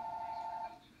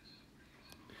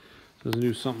 So it's going to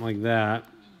do something like that.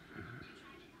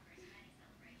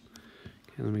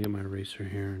 Okay, let me get my eraser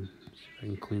here and see if I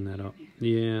can clean that up.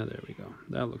 Yeah, there we go.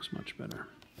 That looks much better.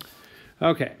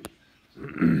 Okay.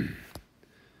 So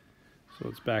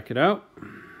let's back it out.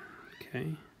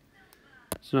 Okay.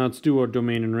 So now let's do our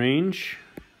domain and range.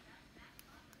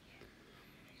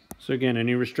 So again,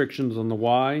 any restrictions on the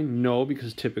Y? No,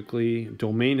 because typically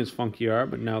domain is funky R,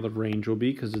 but now the range will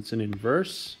be because it's an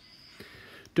inverse.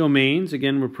 Domains,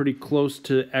 again, we're pretty close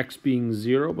to X being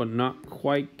 0, but not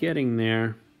quite getting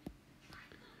there.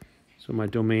 So my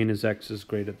domain is X is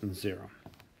greater than 0.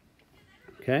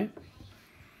 Okay?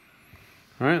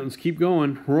 All right, let's keep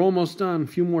going. We're almost done. A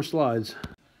few more slides.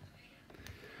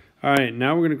 All right,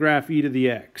 now we're going to graph e to the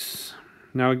x.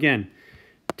 Now again,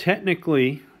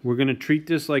 technically, we're going to treat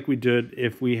this like we did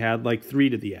if we had like 3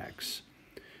 to the x.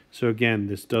 So again,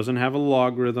 this doesn't have a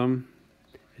logarithm,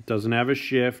 it doesn't have a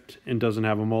shift, and doesn't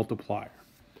have a multiplier.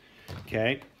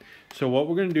 Okay, so what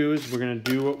we're going to do is we're going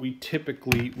to do what we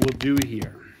typically will do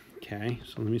here. Okay,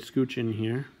 so let me scooch in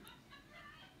here.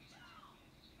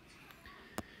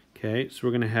 Okay, so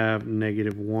we're going to have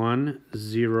 -1,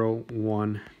 0,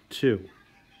 1, 2.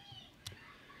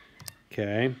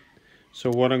 Okay,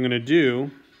 so what I'm going to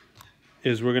do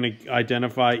is we're going to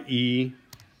identify e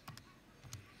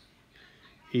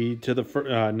to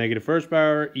the negative first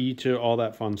power, e to all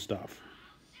that fun stuff.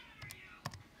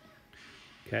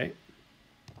 Okay.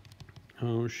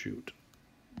 Oh, shoot.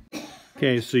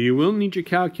 Okay, so you will need your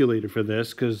calculator for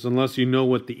this, because unless you know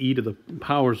what the e to the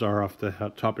powers are off the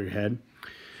top of your head.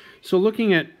 So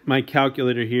looking at my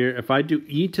calculator here, if I do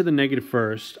e to the negative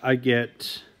first, I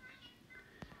get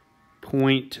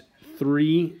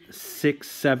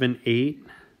 0.3678.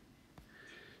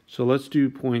 So let's do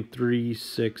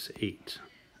 0.368.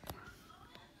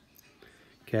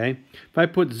 Okay, if I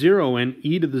put 0 in,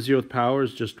 e to the 0th power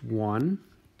is just 1.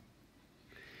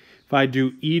 If I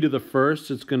do e to the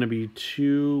first, it's going to be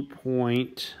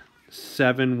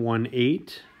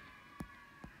 2.718.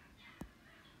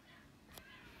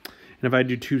 And if I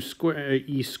do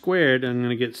e squared, I'm going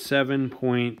to get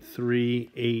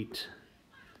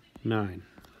 7.389.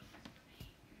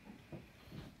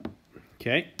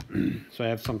 Okay, so I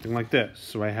have something like this.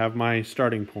 So I have my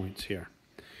starting points here.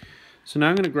 So now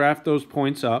I'm going to graph those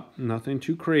points up. Nothing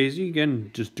too crazy. Again,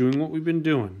 just doing what we've been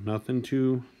doing. Nothing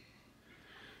too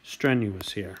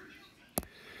strenuous here.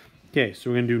 Okay, so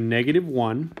we're going to do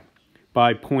 -1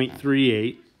 by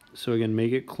 0.38. So again,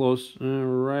 make it close,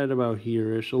 right about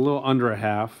here-ish, a little under a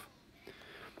half.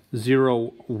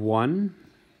 0, 1.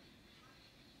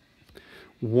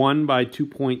 1 by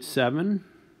 2.7.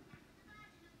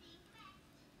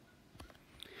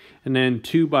 And then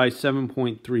 2 by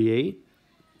 7.38.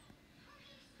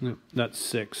 No, that's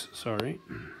 6, sorry.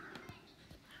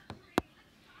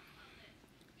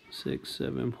 6,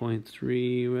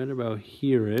 7.3, right about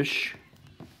here-ish.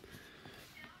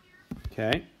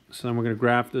 Okay, so then we're going to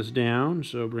graph this down.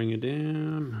 So bring it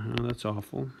down. Oh, that's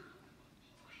awful.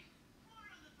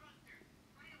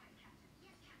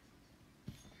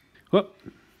 Whoop,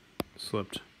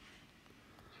 slipped.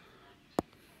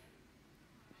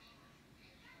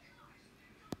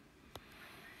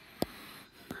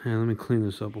 And let me clean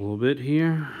this up a little bit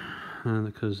here,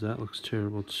 because that looks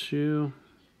terrible too.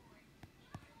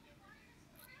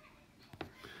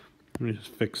 Let me just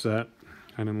fix that.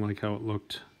 I didn't like how it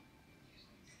looked.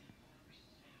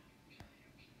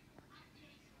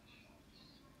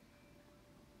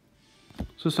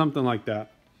 So something like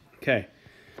that. Okay.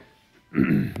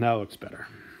 That looks better.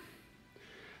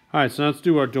 All right, so let's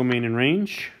do our domain and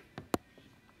range.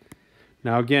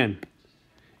 Now again,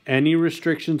 any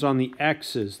restrictions on the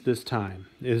x's this time?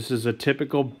 This is a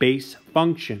typical base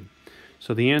function.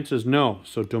 So the answer is no.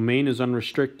 So domain is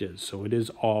unrestricted. So it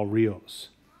is all reals.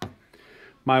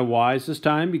 My y's this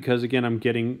time, because again I'm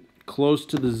getting close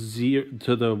to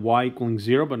the y equaling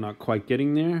 0, but not quite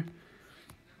getting there.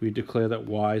 We declare that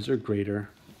y's are greater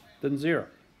than 0.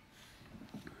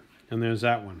 And there's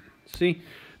that one. See,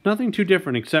 nothing too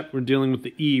different except we're dealing with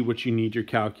the e, which you need your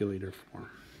calculator for.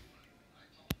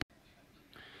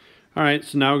 All right,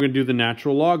 so now we're going to do the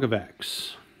natural log of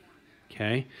x.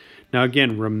 Okay. Now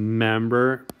again,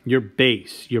 remember your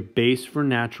base. Your base for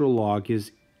natural log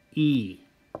is e.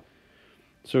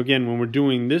 So again, when we're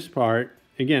doing this part,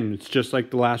 again, it's just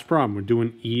like the last problem. We're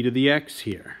doing e to the x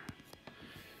here.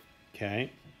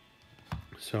 Okay.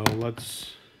 So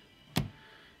let's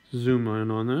zoom in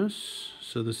on this.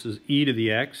 So this is e to the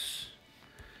x.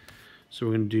 So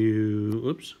we're going to do,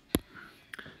 oops.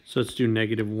 So let's do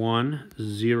 -1,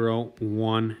 0,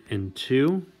 1, and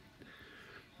 2.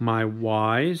 My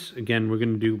y's, again, we're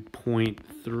going to do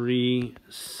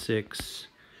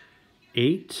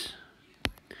 0.368.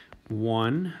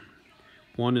 1.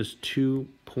 1 is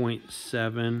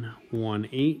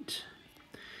 2.718.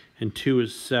 And 2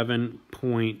 is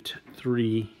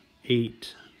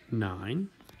 7.389.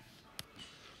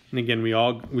 And again, we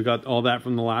got all that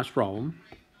from the last problem.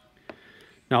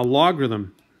 Now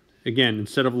logarithm, again,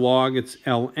 instead of log, it's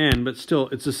ln, but still,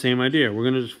 it's the same idea. We're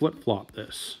going to just flip-flop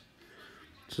this.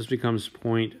 So this becomes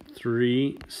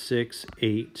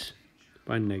 0.368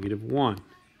 by -1.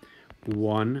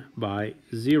 1 by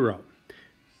 0.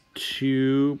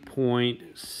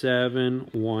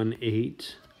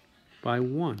 2.718 by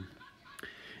 1.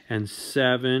 And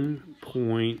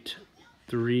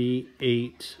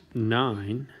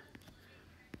 7.389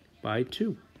 by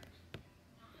 2.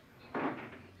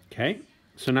 Okay,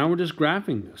 so now we're just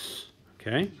graphing this.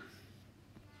 Okay,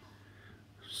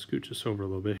 scooch this over a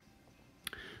little bit.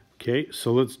 Okay,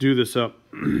 so let's do this up.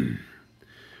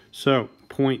 So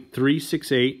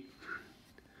 0.368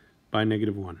 by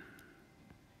 -1.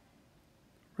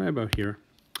 Right about here.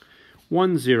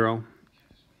 1, 0.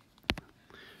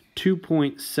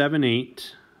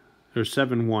 2.78 or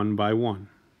 71 by 1.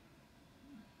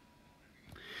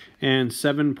 And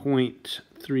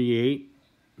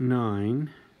 7.389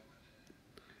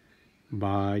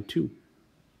 by 2.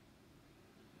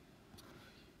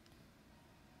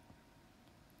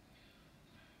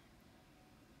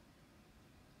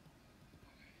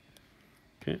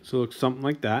 Okay, so it looks something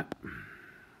like that.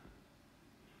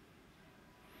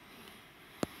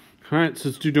 All right, so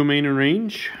let's do domain and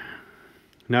range.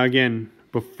 Now again,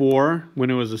 before,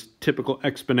 when it was a typical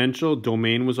exponential,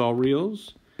 domain was all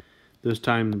reals. This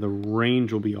time the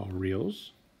range will be all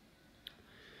reals.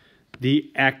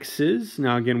 The x's,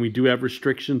 now again, we do have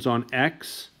restrictions on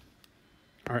x.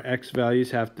 Our x values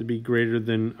have to be greater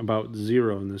than about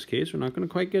 0 in this case. We're not going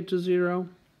to quite get to 0, and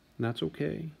that's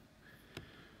okay.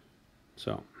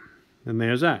 So, and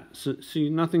there's that. So, see,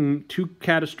 nothing too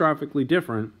catastrophically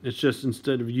different. It's just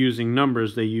instead of using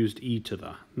numbers, they used e to the.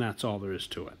 And that's all there is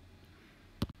to it.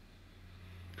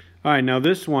 All right, now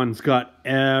this one's got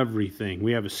everything.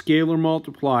 We have a scalar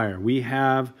multiplier. We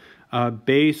have a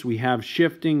base. We have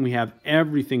shifting. We have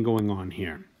everything going on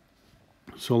here.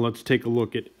 So let's take a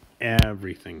look at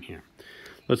everything here.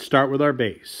 Let's start with our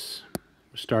base.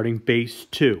 We're starting base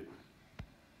 2.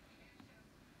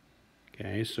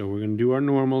 Okay, so we're going to do our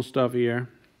normal stuff here.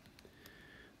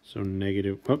 So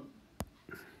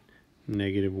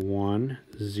 -1,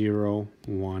 0,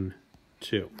 1,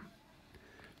 2.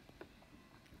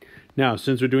 Now,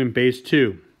 since we're doing base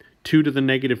 2, 2 to the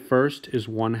 -1st is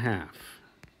 1/2.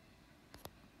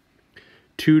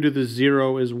 2 to the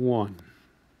 0 is 1.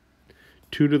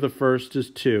 2 to the 1st is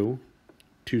 2.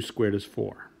 2 squared is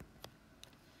 4.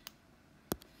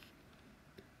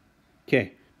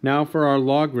 Okay. Now for our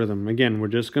logarithm, again, we're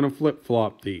just going to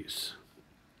flip-flop these.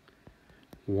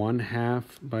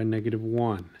 1/2 by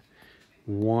 -1,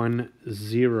 1,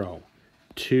 0,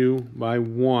 2 by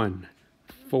 1,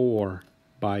 4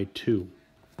 by 2.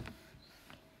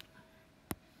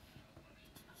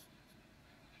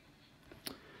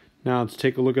 Now let's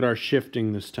take a look at our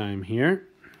shifting this time here.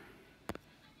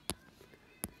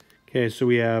 Okay, so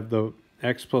we have the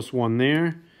x plus 1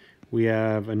 there. We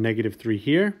have a -3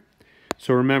 here.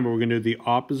 So remember, we're going to do the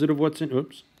opposite of what's in,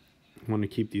 oops, I want to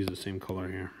keep these the same color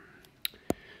here.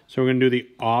 So we're going to do the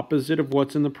opposite of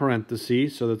what's in the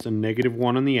parentheses, so that's a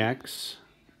 -1 on the x.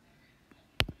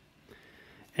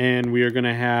 And we are going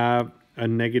to have a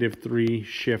 -3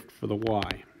 shift for the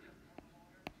y.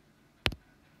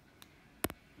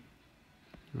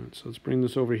 All right, so let's bring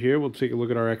this over here. We'll take a look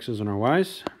at our x's and our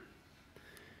y's.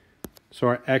 So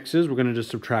our x's, we're going to just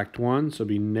subtract 1, so it'll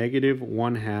be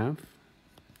 -1/2.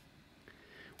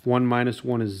 1 minus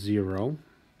 1 is 0.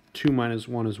 2 minus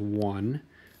 1 is 1.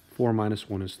 4 minus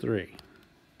 1 is 3.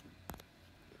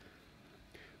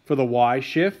 For the y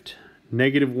shift,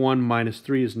 -1 minus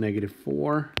 3 is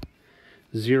 -4.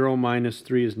 0 minus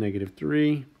 3 is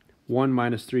 -3. 1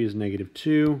 minus 3 is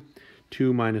 -2.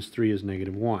 2 minus 3 is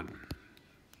 -1.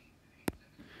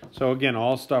 So again,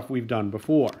 all stuff we've done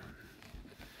before.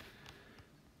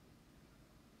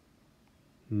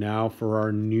 Now for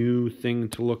our new thing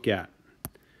to look at.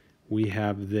 We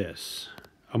have this,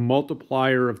 a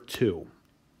multiplier of 2.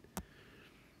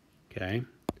 Okay,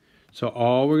 so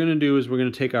all we're going to do is we're going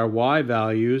to take our y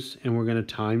values and we're going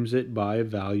to times it by a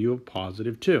value of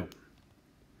 +2.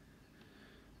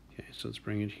 Okay, so let's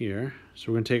bring it here. So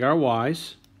we're going to take our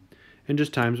y's and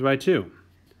just times by 2.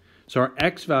 So our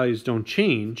x values don't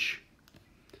change.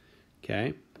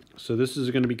 Okay, so this is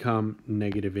going to become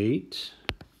 -8,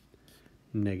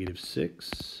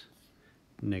 -6,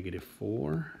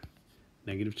 -4,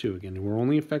 -2. Again, we're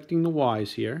only affecting the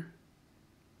y's here.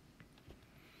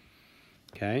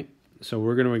 Okay, so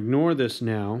we're going to ignore this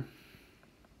now.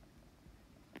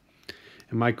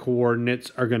 And my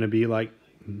coordinates are going to be like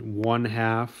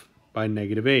 1/2 by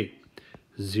 -8,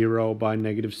 0 by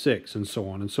 -6, and so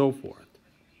on and so forth.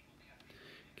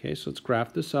 Okay, so let's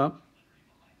graph this up.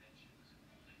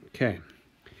 Okay,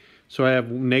 so I have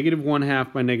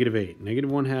 -1/2 by -8.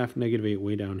 -1/2, -8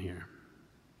 way down here.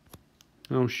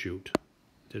 Oh, shoot.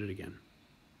 Did it again.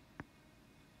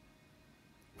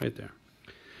 Right there.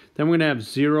 Then we're going to have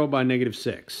 0 by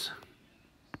 -6.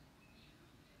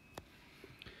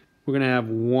 We're going to have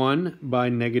 1 by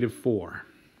 -4.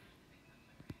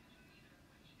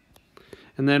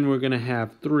 And then we're going to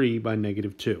have 3 by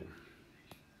 -2.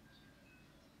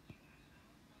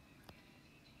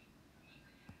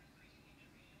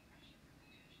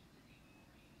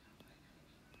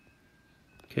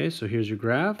 Okay, so here's your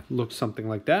graph. Looks something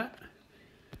like that.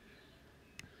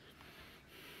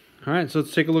 All right, so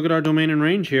let's take a look at our domain and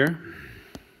range here.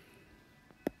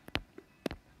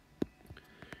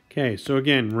 Okay, so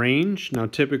again, range. Now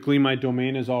typically my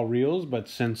domain is all reals, but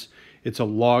since it's a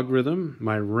logarithm,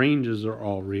 my ranges are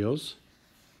all reals.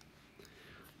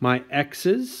 My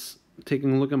x's,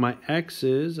 taking a look at my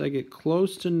x's, I get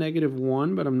close to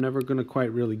 -1, but I'm never going to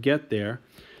quite really get there.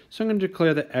 So I'm going to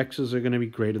declare that x's are going to be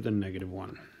greater than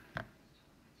 -1.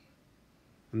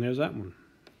 And there's that one.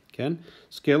 Okay,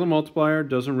 scalar multiplier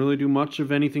doesn't really do much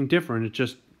of anything different. It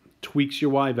just tweaks your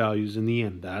y values in the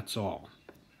end. That's all.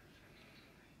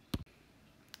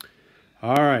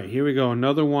 All right, here we go.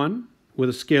 Another one with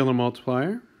a scalar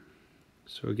multiplier.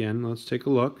 So again, let's take a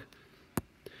look.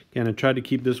 Again, I tried to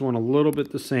keep this one a little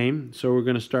bit the same. So we're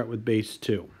going to start with base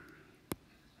 2.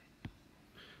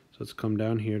 So let's come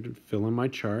down here to fill in my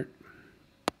chart.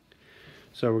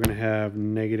 So we're going to have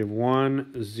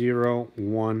 -1, 0,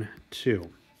 1, 2.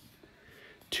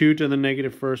 2 to the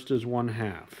negative first is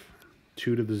 1/2.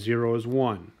 2 to the 0 is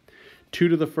 1. 2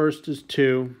 to the first is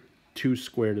 2. 2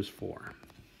 squared is 4.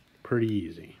 Pretty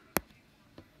easy.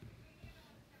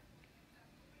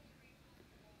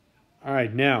 All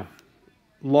right, now,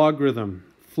 logarithm,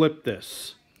 flip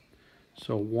this.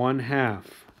 So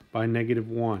 1/2 by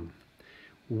 -1.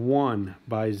 1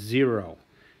 by 0.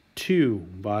 2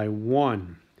 by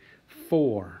 1.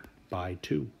 4 by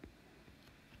 2.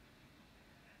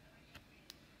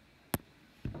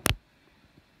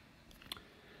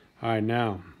 All right,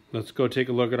 now let's go take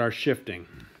a look at our shifting.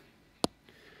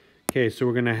 Okay, so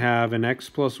we're going to have an x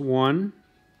plus 1.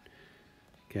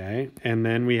 Okay, and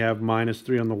then we have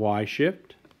 -3 on the y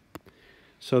shift.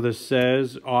 So this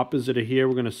says opposite of here,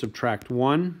 we're going to subtract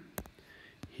 1.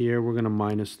 Here we're going to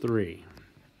 -3.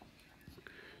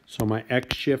 So my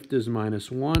x shift is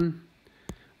 -1.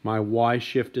 My y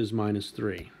shift is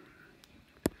 -3.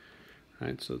 All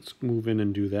right, so let's move in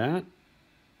and do that.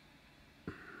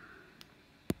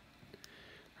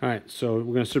 All right, so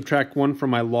we're going to subtract 1 from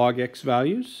my log x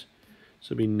values.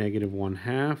 So it'll be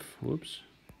 -1/2. Whoops.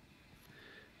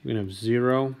 We're going to have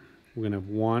 0. We're going to have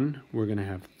 1. We're going to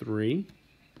have 3.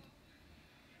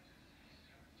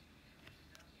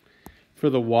 For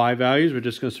the y values, we're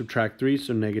just going to subtract 3.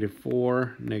 So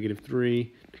 -4,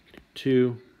 -3,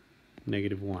 -2,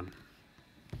 -1.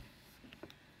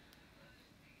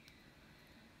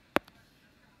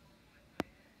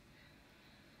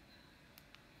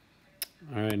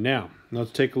 All right, now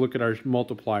let's take a look at our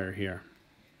multiplier here.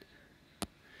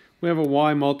 We have a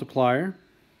y multiplier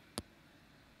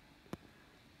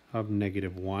of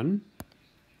 -1.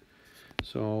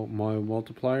 So my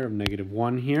multiplier of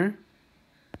 -1 here.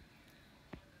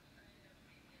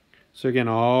 So again,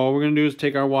 all we're going to do is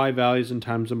take our y values and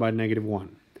times them by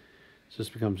 -1. So this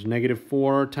becomes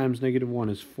 -4 times -1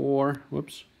 is 4.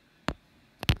 Whoops.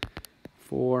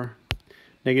 4.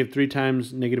 -3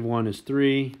 times -1 is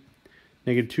 3.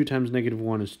 -2 times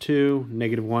 -1 is 2.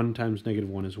 -1 times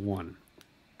 -1 is 1.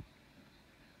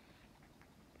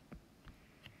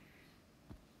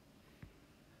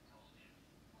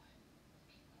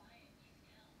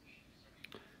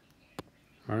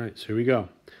 All right, so here we go.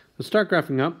 Let's start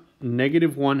graphing up.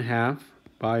 -1/2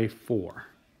 by 4.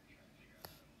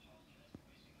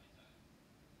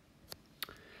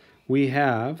 We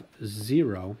have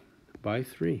 0 by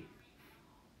 3.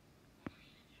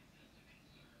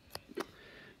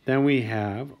 Then we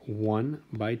have 1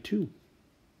 by 2.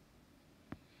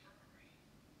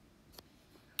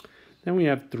 Then we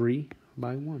have 3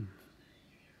 by 1.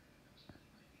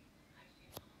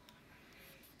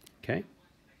 Okay.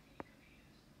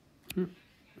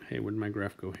 Hey, where did my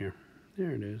graph go here?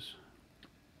 There it is.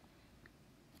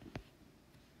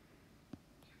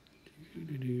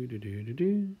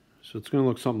 So it's going to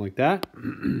look something like that.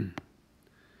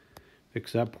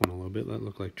 Fix that point a little bit. Let it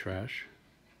look like trash.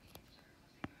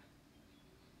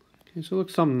 Okay, so it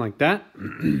looks something like that.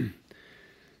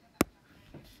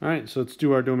 All right, so let's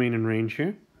do our domain and range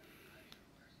here.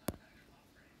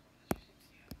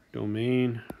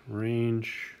 Domain,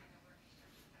 range.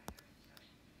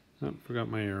 Oh, forgot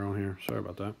my arrow here. Sorry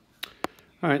about that.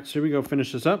 All right, so here we go.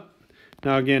 Finish this up.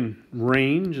 Now again,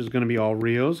 range is going to be all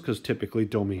reals because typically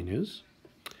domain is.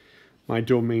 My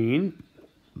domain,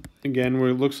 again,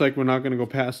 where it looks like we're not going to go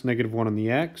past -1 on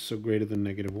the x, so greater than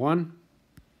 -1.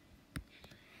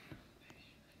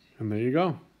 And there you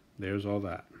go. There's all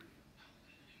that.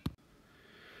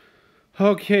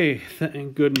 Okay,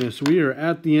 thank goodness. We are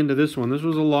at the end of this one. This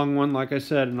was a long one, like I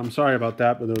said, and I'm sorry about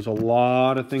that, but there was a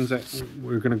lot of things that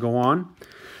we're going to go on.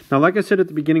 Now, like I said at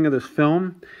the beginning of this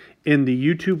film, in the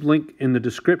YouTube link in the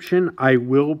description, I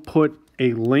will put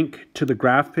a link to the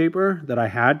graph paper that I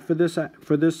had for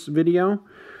this video.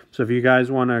 So if you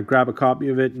guys want to grab a copy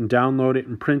of it and download it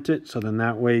and print it, so then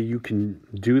that way you can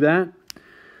do that.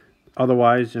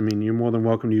 Otherwise, I mean, you're more than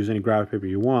welcome to use any graph paper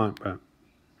you want, but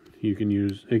you can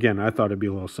use, again, I thought it'd be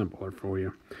a little simpler for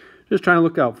you. Just trying to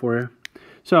look out for you.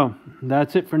 So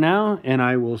that's it for now, and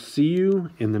I will see you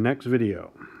in the next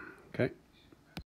video.